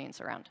those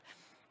learnings around.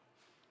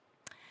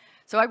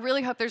 So I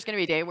really hope there's going to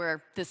be a day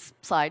where this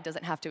slide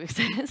doesn't have to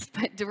exist,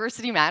 but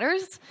diversity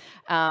matters.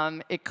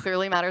 It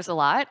clearly matters a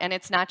lot, and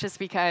it's not just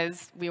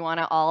because we want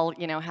to all,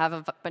 have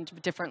a bunch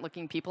of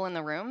different-looking people in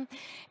the room.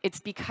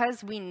 It's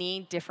because we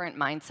need different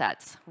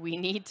mindsets. We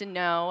need to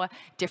know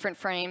different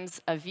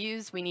frames of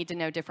views. We need to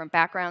know different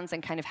backgrounds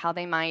and kind of how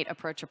they might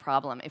approach a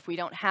problem. If we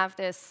don't have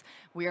this,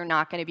 we are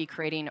not going to be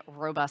creating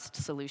robust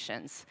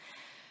solutions.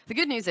 The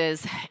good news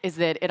is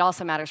that it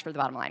also matters for the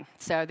bottom line.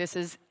 So this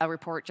is a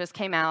report just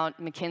came out,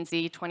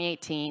 McKinsey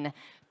 2018,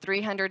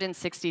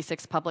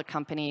 366 public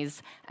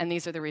companies, and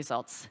these are the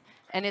results.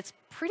 And it's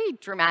pretty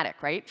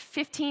dramatic, right?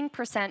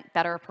 15%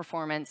 better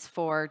performance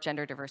for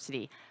gender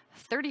diversity,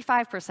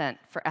 35%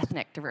 for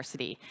ethnic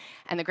diversity.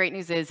 And the great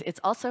news is it's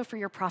also for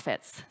your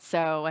profits.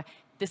 So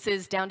this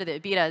is down to the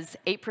EBITDAs,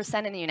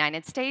 8% in the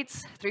United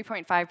States,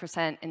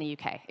 3.5% in the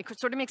UK. It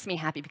sort of makes me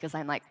happy because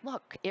I'm like,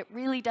 look, it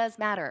really does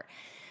matter.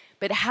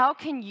 But how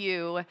can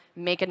you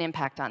make an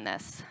impact on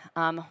this?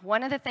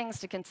 One of the things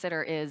to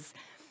consider is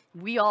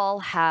we all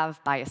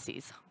have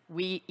biases.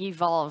 we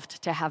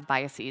evolved to have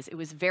biases. It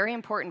was very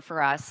important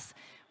for us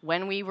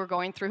when we were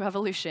going through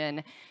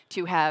evolution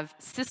to have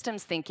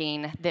systems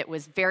thinking that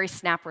was very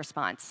snap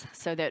response,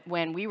 so that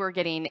when we were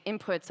getting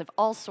inputs of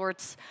all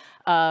sorts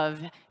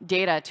of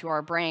data to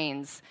our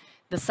brains,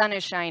 the sun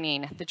is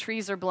shining, the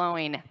trees are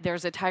blowing,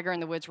 there's a tiger in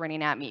the woods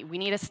running at me, we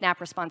need a snap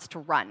response to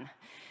run.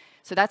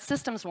 So that's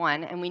systems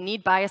one, and we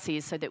need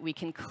biases so that we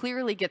can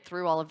clearly get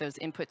through all of those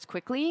inputs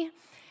quickly.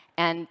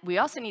 And we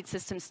also need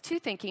systems two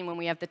thinking when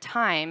we have the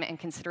time and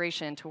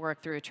consideration to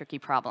work through a tricky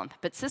problem.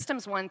 But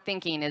systems one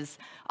thinking is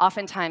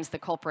oftentimes the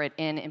culprit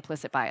in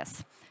implicit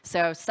bias.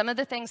 So some of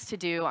the things to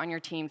do on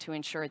your team to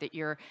ensure that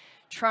you're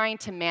trying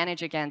to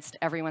manage against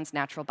everyone's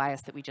natural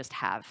bias that we just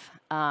have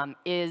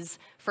is,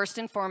 first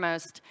and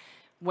foremost,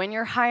 when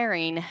you're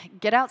hiring,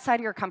 get outside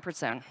of your comfort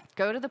zone.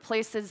 Go to the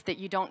places that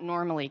you don't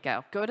normally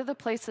go. Go to the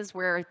places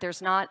where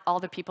there's not all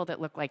the people that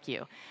look like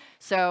you.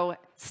 So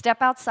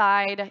step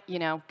outside,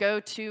 go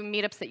to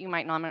meetups that you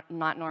might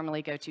not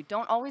normally go to.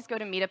 Don't always go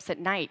to meetups at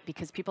night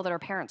because people that are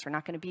parents are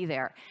not going to be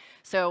there.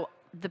 So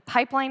the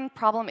pipeline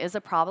problem is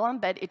a problem,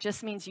 but it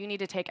just means you need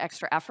to take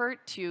extra effort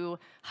to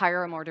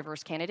hire a more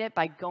diverse candidate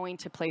by going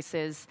to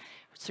places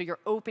so you're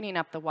opening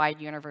up the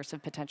wide universe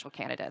of potential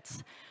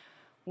candidates.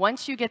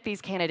 Once you get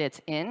these candidates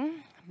in,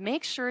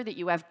 make sure that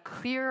you have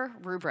clear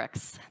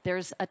rubrics.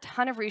 There's a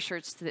ton of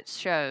research that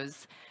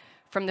shows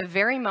from the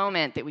very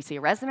moment that we see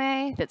a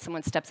resume, that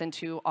someone steps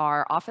into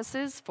our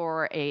offices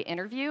for an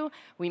interview,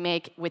 we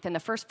make, within the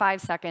first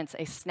 5 seconds,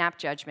 a snap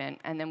judgment,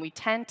 and then we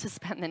tend to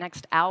spend the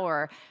next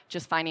hour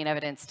just finding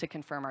evidence to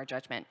confirm our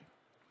judgment.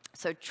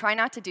 So try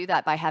not to do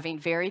that by having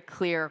very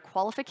clear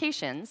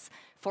qualifications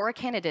for a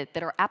candidate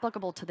that are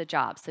applicable to the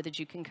job so that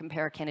you can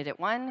compare candidate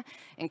one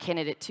and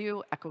candidate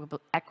two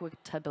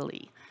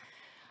equitably.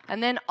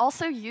 And then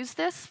also use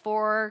this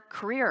for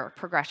career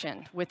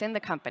progression within the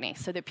company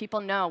so that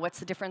people know what's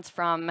the difference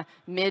from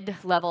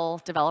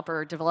mid-level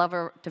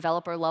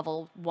developer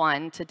level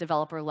 1 to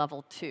developer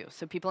level 2.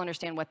 So people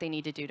understand what they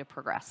need to do to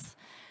progress.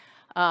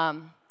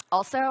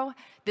 Also,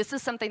 this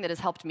is something that has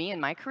helped me in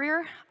my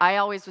career. I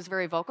always was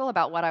very vocal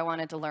about what I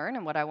wanted to learn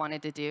and what I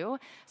wanted to do.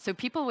 So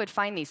people would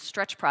find these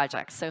stretch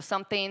projects. So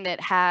something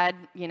that had,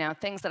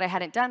 things that I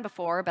hadn't done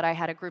before, but I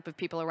had a group of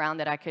people around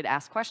that I could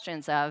ask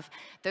questions of.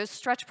 Those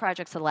stretch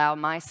projects allow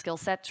my skill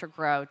set to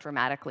grow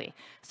dramatically.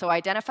 So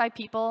identify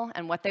people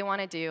and what they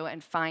want to do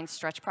and find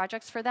stretch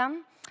projects for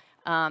them.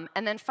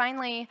 And then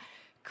finally,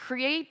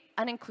 create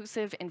an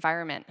inclusive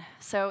environment.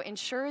 So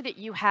ensure that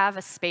you have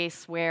a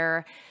space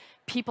where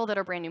people that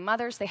are brand new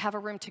mothers, they have a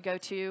room to go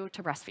to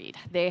breastfeed.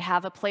 They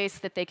have a place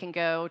that they can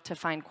go to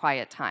find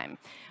quiet time.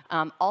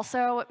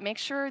 Also, make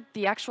sure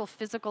the actual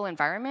physical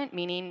environment,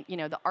 meaning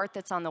the art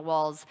that's on the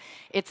walls,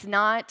 it's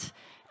not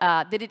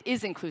that it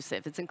is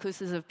inclusive. It's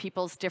inclusive of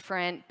people's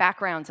different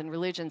backgrounds and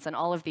religions and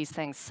all of these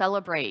things.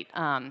 Celebrate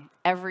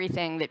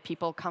everything that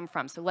people come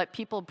from. So let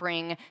people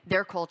bring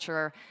their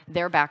culture,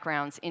 their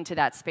backgrounds into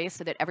that space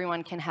so that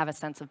everyone can have a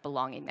sense of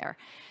belonging there.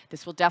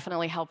 This will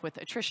definitely help with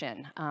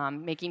attrition.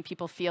 Making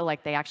people feel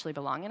like they actually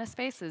belong in a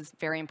space is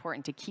very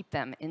important to keep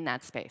them in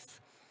that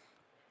space.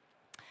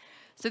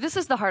 So this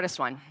is the hardest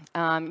one.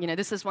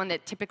 This is one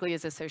that typically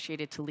is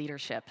associated to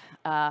leadership.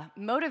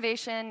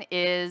 Motivation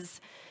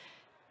is...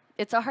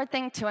 It's a hard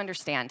thing to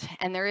understand,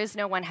 and there is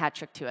no one hat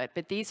trick to it.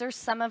 But these are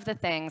some of the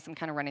things, I'm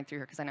kind of running through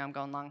here because I know I'm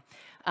going long,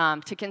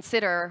 to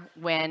consider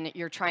when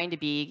you're trying to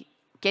be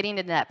getting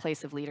into that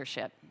place of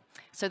leadership.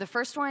 So the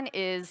first one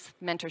is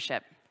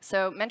mentorship.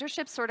 So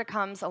mentorship sort of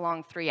comes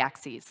along 3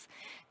 axes.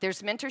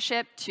 There's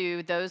mentorship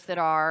to those that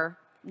are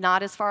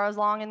not as far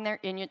along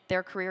in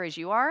their career as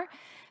you are.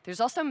 There's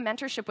also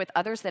mentorship with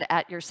others that are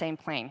at your same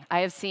plane.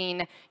 I have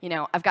seen,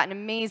 I've got an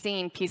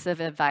amazing piece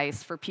of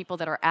advice for people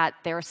that are at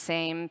their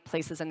same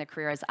places in their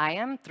career as I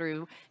am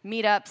through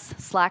meetups,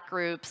 Slack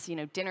groups,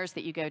 dinners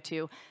that you go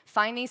to.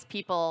 Find these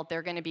people.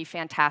 They're going to be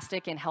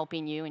fantastic in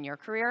helping you in your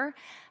career.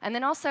 And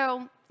then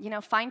also,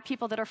 find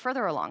people that are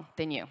further along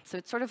than you. So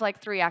it's sort of like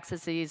 3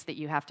 axes that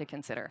you have to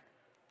consider.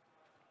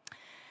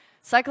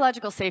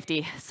 Psychological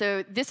safety.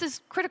 So this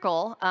is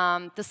critical.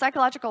 The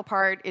psychological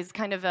part is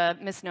kind of a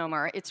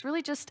misnomer. It's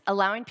really just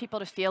allowing people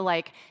to feel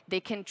like they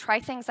can try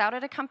things out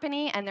at a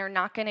company and they're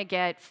not going to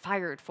get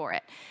fired for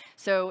it.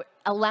 So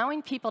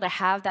allowing people to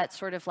have that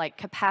sort of like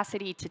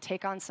capacity to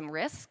take on some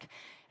risk.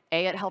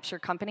 A, it helps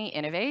your company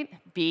innovate.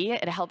 B,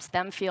 it helps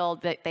them feel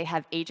that they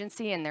have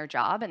agency in their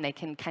job and they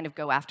can kind of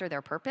go after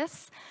their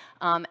purpose.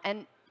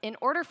 And in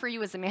order for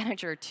you as a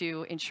manager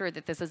to ensure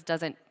that this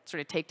doesn't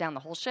sort of take down the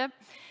whole ship,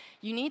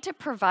 you need to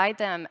provide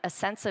them a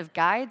sense of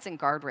guides and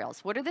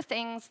guardrails. What are the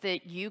things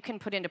that you can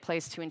put into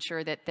place to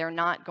ensure that they're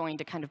not going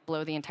to kind of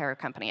blow the entire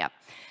company up?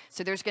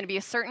 So there's going to be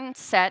a certain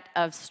set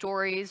of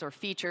stories or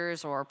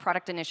features or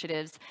product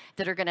initiatives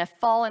that are going to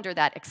fall under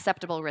that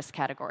acceptable risk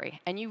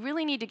category. And you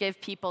really need to give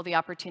people the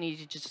opportunity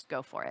to just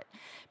go for it.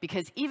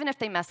 Because even if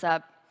they mess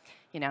up,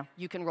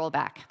 you can roll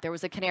back. There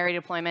was a canary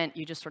deployment,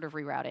 you just sort of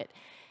reroute it.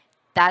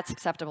 That's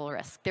acceptable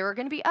risk. There are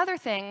going to be other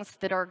things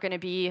that are going to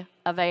be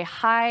of a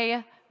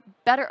high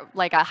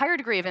a higher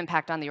degree of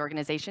impact on the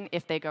organization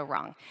if they go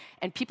wrong.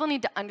 And people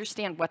need to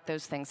understand what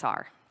those things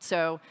are.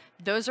 So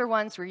those are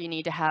ones where you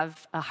need to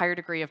have a higher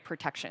degree of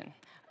protection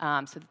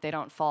so that they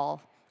don't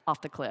fall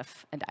off the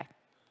cliff and die.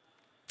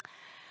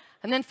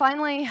 And then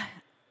finally,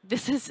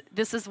 this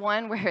is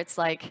one where it's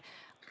like,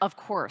 of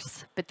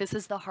course, but this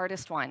is the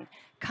hardest one.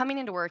 Coming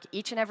into work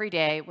each and every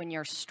day when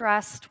you're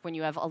stressed, when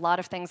you have a lot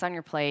of things on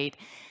your plate,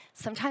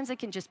 sometimes it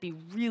can just be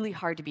really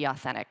hard to be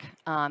authentic,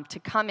 to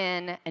come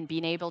in and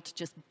being able to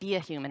just be a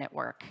human at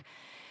work.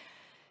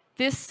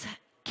 This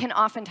can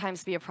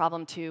oftentimes be a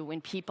problem, too,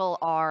 when people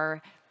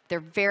they're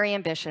very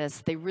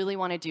ambitious, they really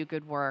want to do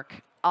good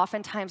work.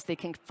 Oftentimes, they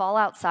can fall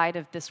outside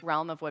of this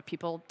realm of what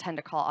people tend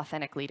to call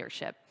authentic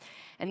leadership.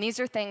 And these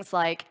are things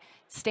like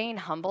staying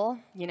humble.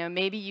 You know,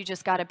 maybe you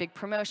just got a big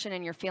promotion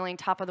and you're feeling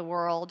top of the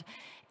world.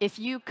 If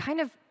you kind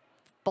of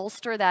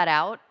bolster that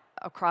out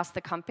across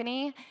the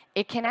company,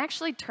 it can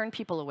actually turn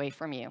people away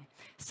from you.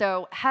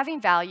 So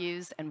having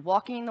values and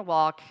walking the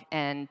walk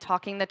and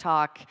talking the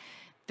talk,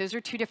 those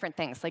are two different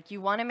things. Like,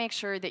 you want to make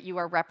sure that you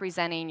are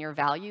representing your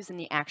values in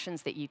the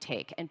actions that you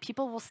take. And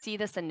people will see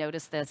this and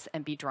notice this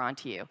and be drawn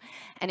to you.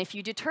 And if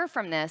you deter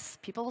from this,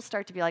 people will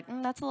start to be like,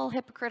 that's a little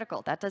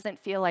hypocritical. That doesn't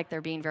feel like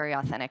they're being very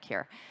authentic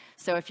here.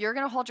 So if you're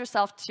going to hold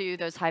yourself to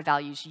those high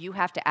values, you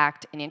have to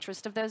act in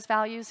interest of those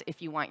values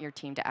if you want your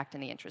team to act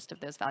in the interest of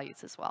those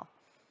values as well.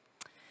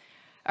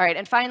 All right,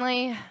 and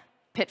finally,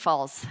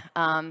 pitfalls.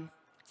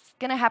 It's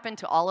going to happen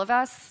to all of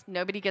us.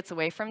 Nobody gets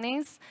away from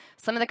these.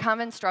 Some of the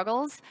common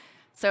struggles.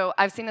 So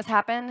I've seen this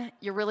happen.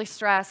 You're really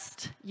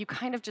stressed. You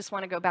kind of just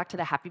want to go back to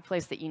the happy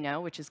place that you know,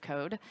 which is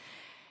code.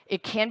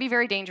 It can be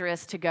very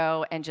dangerous to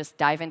go and just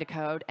dive into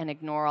code and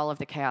ignore all of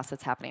the chaos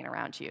that's happening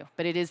around you.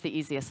 But it is the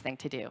easiest thing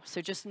to do. So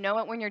just know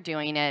it when you're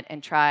doing it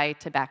and try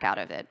to back out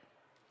of it.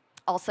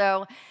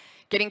 Also,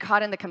 getting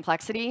caught in the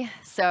complexity.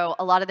 So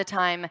a lot of the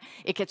time,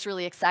 it gets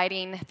really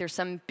exciting. There's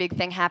some big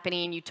thing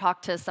happening. You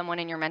talk to someone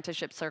in your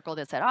mentorship circle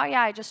that said, oh,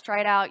 yeah, I just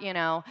tried out,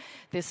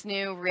 this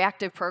new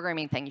reactive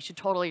programming thing. You should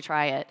totally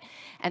try it.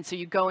 And so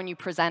you go and you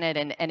present it,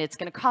 and it's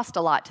going to cost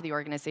a lot to the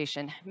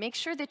organization. Make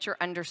sure that you're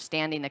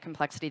understanding the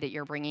complexity that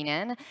you're bringing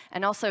in.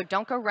 And also,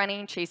 don't go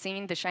running,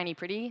 chasing the shiny,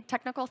 pretty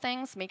technical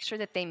things. Make sure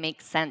that they make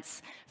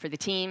sense for the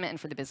team and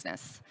for the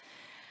business.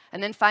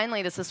 And then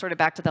finally, this is sort of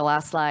back to the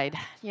last slide,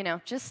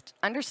 just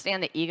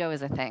understand that ego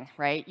is a thing,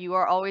 right? You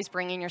are always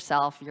bringing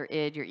yourself, your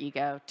id, your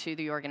ego, to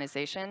the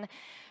organization.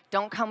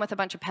 Don't come with a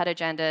bunch of pet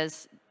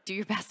agendas. Do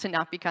your best to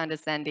not be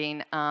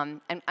condescending.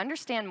 And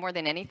understand more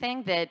than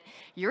anything that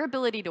your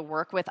ability to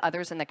work with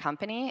others in the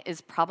company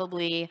is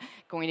probably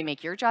going to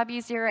make your job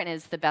easier and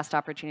is the best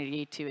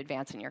opportunity to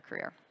advance in your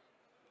career.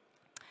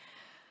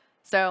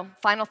 So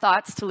final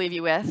thoughts to leave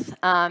you with.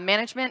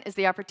 Management is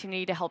the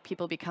opportunity to help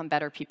people become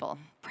better people.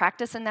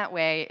 Practice in that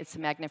way. It's a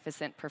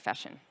magnificent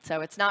profession.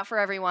 So it's not for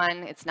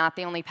everyone. It's not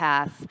the only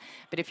path.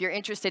 But if you're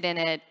interested in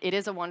it, it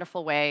is a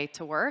wonderful way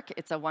to work.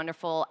 It's a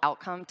wonderful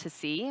outcome to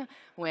see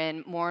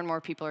when more and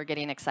more people are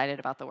getting excited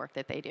about the work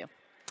that they do.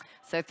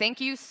 So thank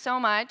you so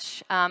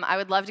much. I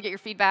would love to get your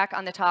feedback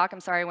on the talk.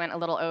 I'm sorry I went a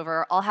little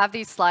over. I'll have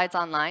these slides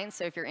online,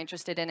 so if you're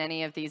interested in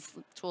any of these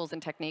tools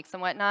and techniques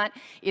and whatnot,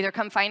 either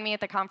come find me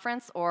at the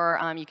conference, or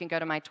you can go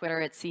to my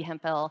Twitter at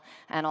Hemphill,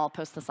 and I'll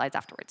post the slides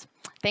afterwards.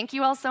 Thank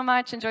you all so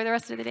much. Enjoy the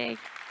rest of the day.